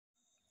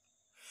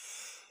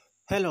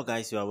Hello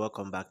guys, you are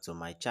welcome back to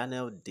my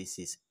channel. This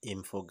is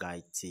Info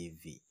Guide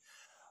TV.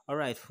 All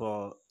right,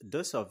 for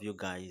those of you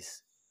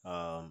guys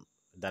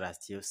that are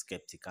still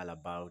skeptical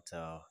about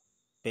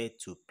pay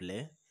to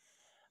play,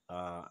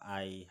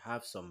 I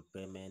have some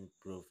payment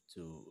proof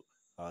to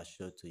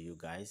show to you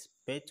guys.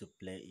 Pay to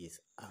play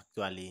is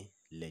actually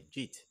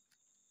legit.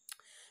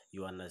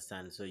 You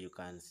understand? So you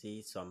can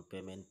see some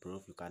payment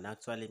proof. You can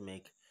actually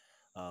make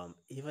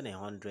even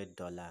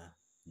 $100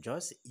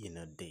 just in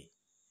a day.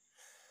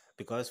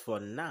 Because for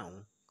now,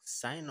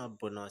 sign up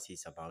bonus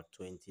is about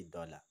 $20,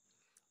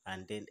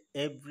 and then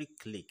every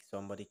click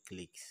somebody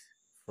clicks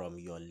from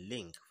your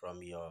link,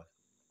 from your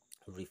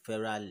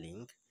referral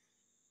link,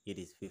 it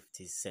is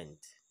 50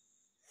 cents.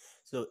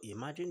 So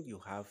imagine you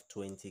have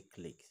 20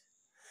 clicks,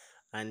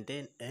 and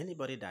then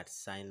anybody that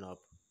sign up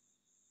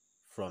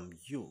from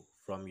your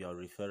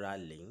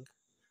referral link,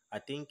 I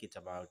think it's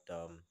about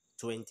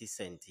 20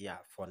 cents, yeah,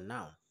 for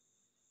now.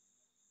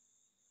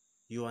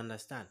 You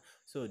understand?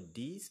 So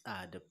these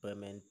are the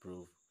payment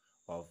proof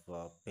of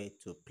pay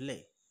to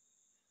play.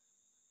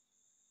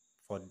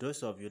 For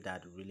those of you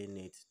that really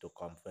need to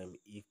confirm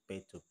if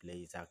pay to play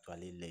is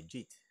actually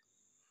legit,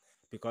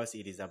 because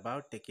it is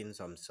about taking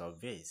some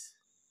surveys,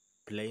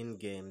 playing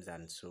games,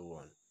 and so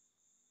on.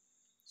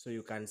 So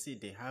you can see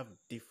they have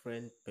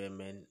different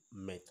payment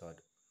method,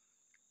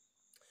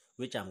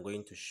 which I'm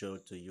going to show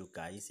to you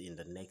guys in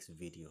the next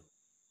video.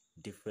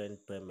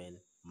 Different payment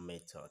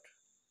method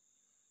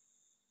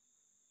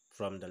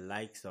from the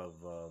likes of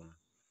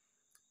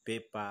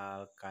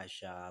PayPal,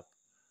 Cash App,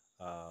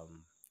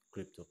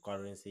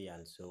 cryptocurrency,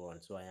 and so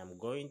on. So I am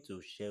going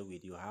to share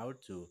with you how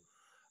to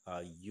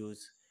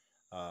use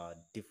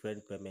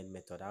different payment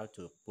method, how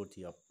to put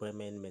your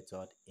payment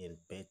method in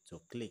pay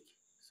to play.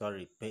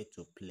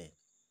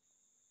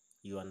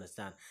 You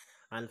understand?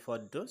 And for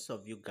those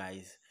of you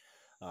guys,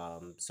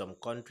 some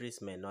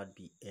countries may not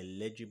be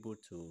eligible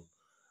to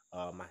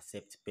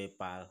accept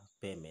PayPal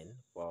payment.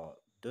 For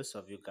those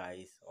of you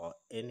guys, or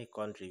any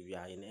country, if you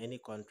are in any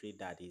country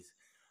that is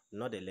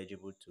not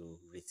eligible to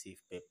receive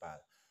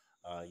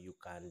PayPal, you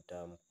can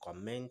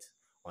comment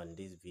on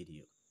this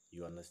video.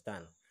 You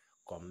understand?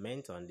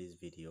 Comment on this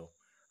video,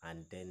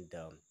 and then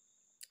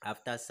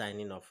after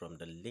signing up from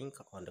the link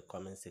on the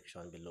comment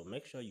section below,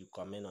 make sure you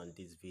comment on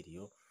this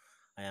video.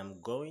 I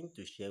am going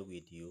to share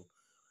with you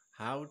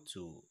how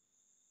to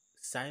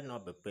sign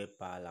up a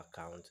PayPal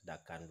account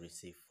that can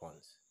receive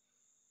funds.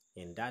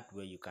 In that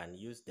way, you can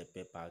use the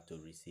PayPal to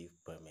receive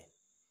payment.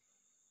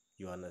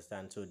 You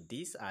understand? So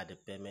these are the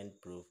payment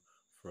proof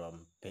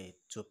from pay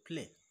to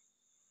play.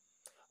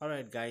 All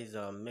right, guys,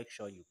 make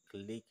sure you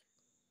click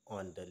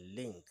on the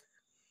link.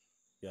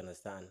 You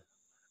understand?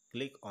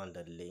 Click on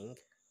the link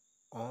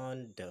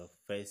on the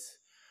first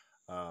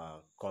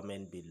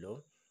comment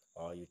below,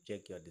 or you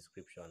check your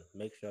description.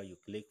 Make sure you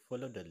click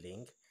follow the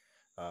link.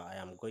 I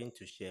am going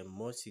to share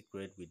more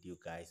secret with you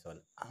guys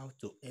on how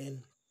to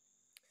earn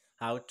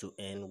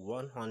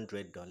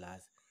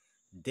 $100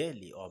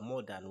 daily, or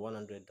more than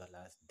 $100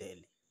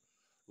 daily,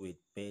 with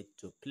pay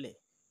to play.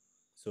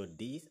 So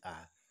these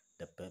are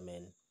the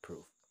payment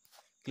proof.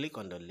 Click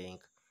on the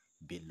link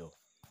below.